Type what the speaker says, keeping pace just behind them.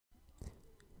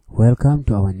Welcome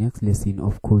to our next lesson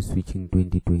of Code Switching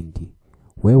 2020,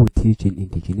 where we teach in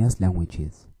indigenous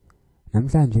languages.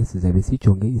 Namhlanje sizabe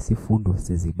sijonge isifundo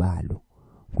sezibalo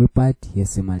kwipart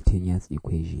ye-simultaneous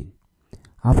equation.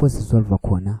 Apho sisolve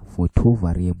khona for two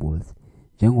variables,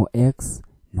 njengo x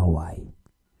no y.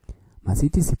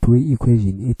 Masithi siphiwe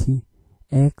i-equation ethi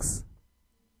x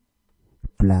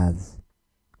plus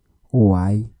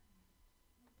y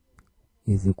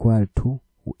is equal to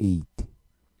 8.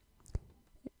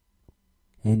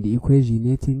 And the equation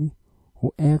ethi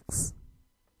x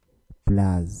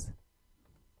plus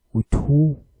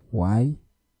 2y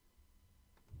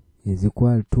is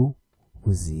equal to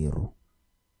 0.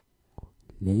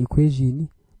 Le equation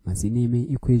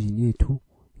masineme equation yethu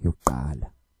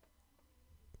yokuqala.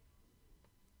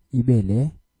 Ibe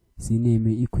le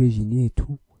sineme equation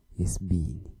yethu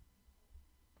yesibili.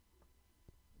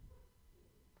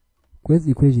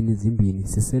 Kwezi equation ezimbili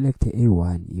siselect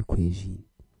a1 equation.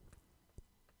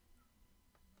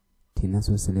 Thina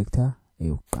so selector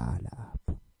eyokuqala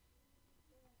apha.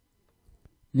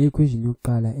 Le equation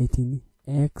yokuqala ethi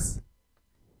x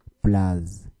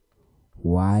plus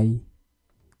y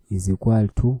is equal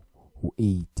to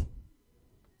 8.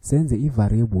 Senze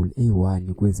i-variable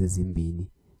a1 kwezi zimbini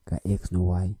ka x no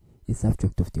y is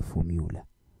subject of the formula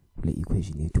kule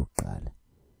equation yethu yokuqala.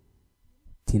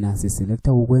 Thina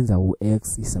siselector ukwenza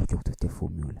u-x is subject of the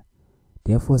formula.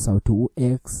 Therefore sawuthi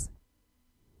u-x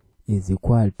is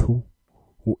equal to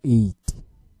 8.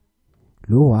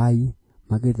 Lo y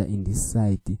makeza in this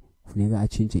side kufuneka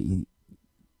achange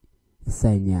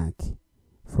i-sign yakhe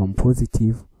from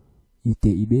positive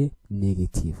ide ibe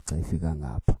negative xa ifika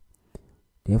ngapha.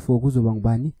 Therefore kuzoba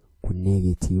ngubani ku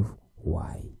negative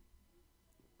y.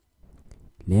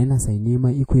 Lena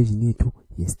sayinema equation yethu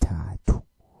yesithathu.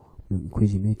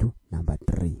 Equation yethu number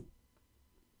 3.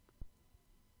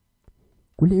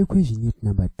 Kule equation yethu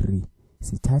number 3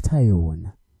 sithatha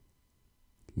yona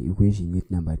equation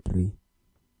yethu number 3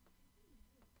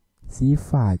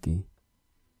 siyifake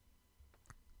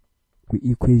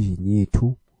kwi-equation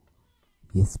yethu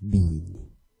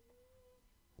yesibili.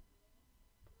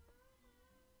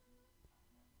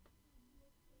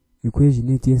 Equation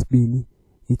yethu yesibili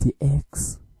ithi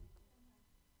x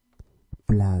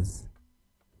plus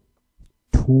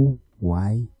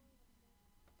 2y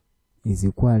is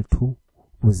equal to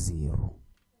 0.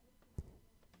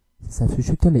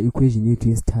 Substitute le equation yethu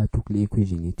yesithathu kule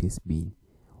equation yethu yesibili.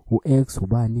 U-x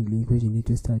ubani kule equation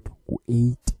yethu yesithathu?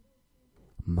 U-8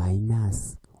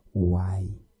 minus y.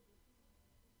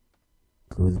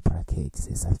 Close bracket.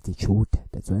 Substitute.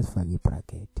 That's why sifake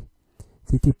i-bracket.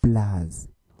 Sithi plus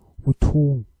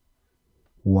u-2y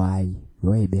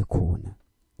lo ebekhona,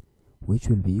 which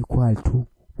will be equal to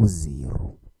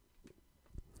 0.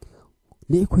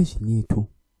 Le equation yethu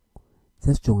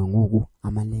sesijonga ngoku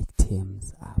ama-like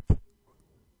terms up,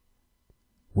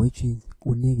 which is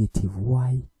negative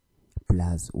y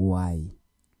plus y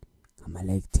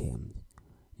ama-like terms.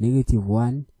 Negative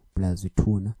 1 plus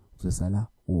 2 na kuzosala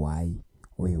y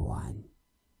oyi-1.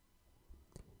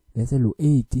 Bese lo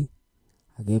 8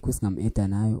 akekho singam-eda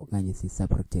nayo okanye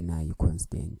si-subtract nayo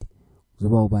i-constant.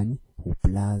 Kuzoba ubani?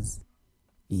 U-plus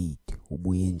 8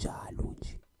 ubuye njalo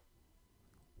nje,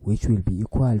 which will be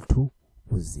equal to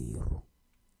 0.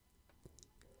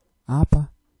 Apha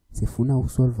sifuna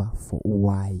ukusolve for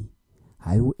y,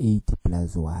 hayi u-8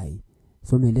 plus y.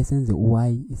 So mele senze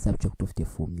u-y is subject of the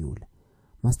formula.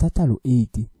 Masithatha lo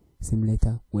 8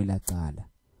 simletha kwela cala.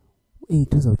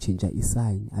 U-8 uzawutshintsha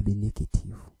i-sign abe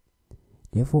negative.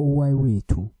 Therefore u-y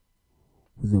wethu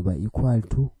uzoba equal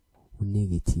to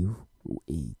negative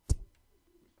u-8.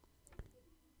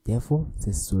 Therefore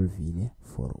sesisolvile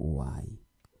for y.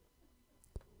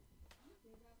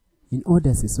 In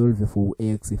order to solve for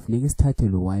x, ifuneka sithathe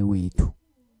lo y wethu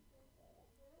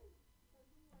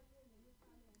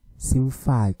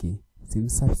simfake,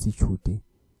 simsubstitute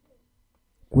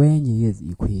kwenye yezi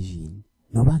equation,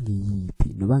 noba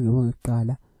ngeyiphi, noba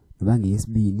ngeyekuqala, noba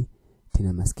ngeyesibili,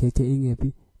 thina masikhethe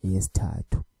engephi?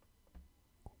 Eyesithathu.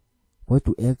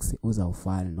 Kodwa x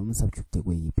uzawufana noma substitute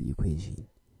kweyiphi equation.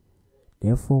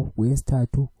 Therefore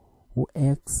kweyesithathu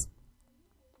u-x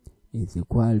is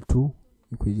equal to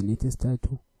equation yethu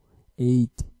yesithathu 8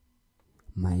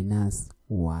 minus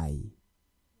y.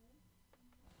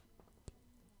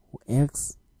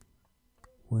 X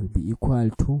will be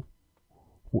equal to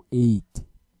 8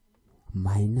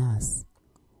 minus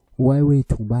y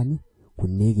wethu ngubani? Ku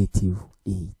negative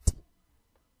 8.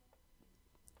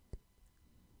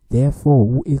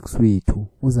 Therefore u-x wethu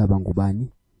uzaba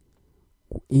ngubani?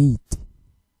 Ku 8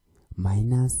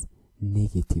 minus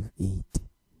negative 8.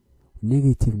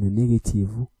 Negative no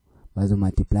negative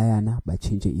bazomultiplyana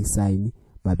bachange isign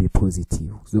babe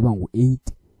positive. Kuzoba ngu8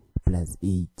 plus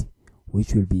 8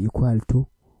 which will be equal to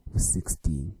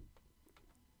 16.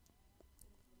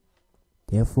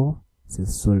 Therefore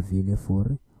sesisolvile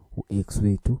for u-x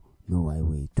wethu no-y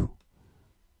wethu.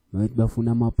 Mawethu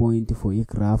bafuna ama-point for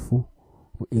igraph,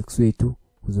 u-x wethu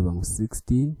kuzoba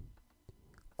ngu-16,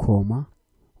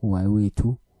 u-y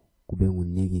wethu kube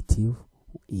ngu-negative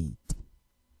 8.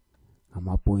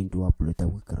 Ama-point uwaplota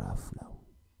kwigraph lawo.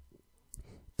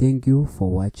 Thank you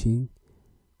for watching.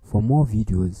 For more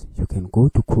videos, you can go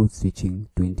to Code Switching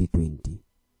 2020.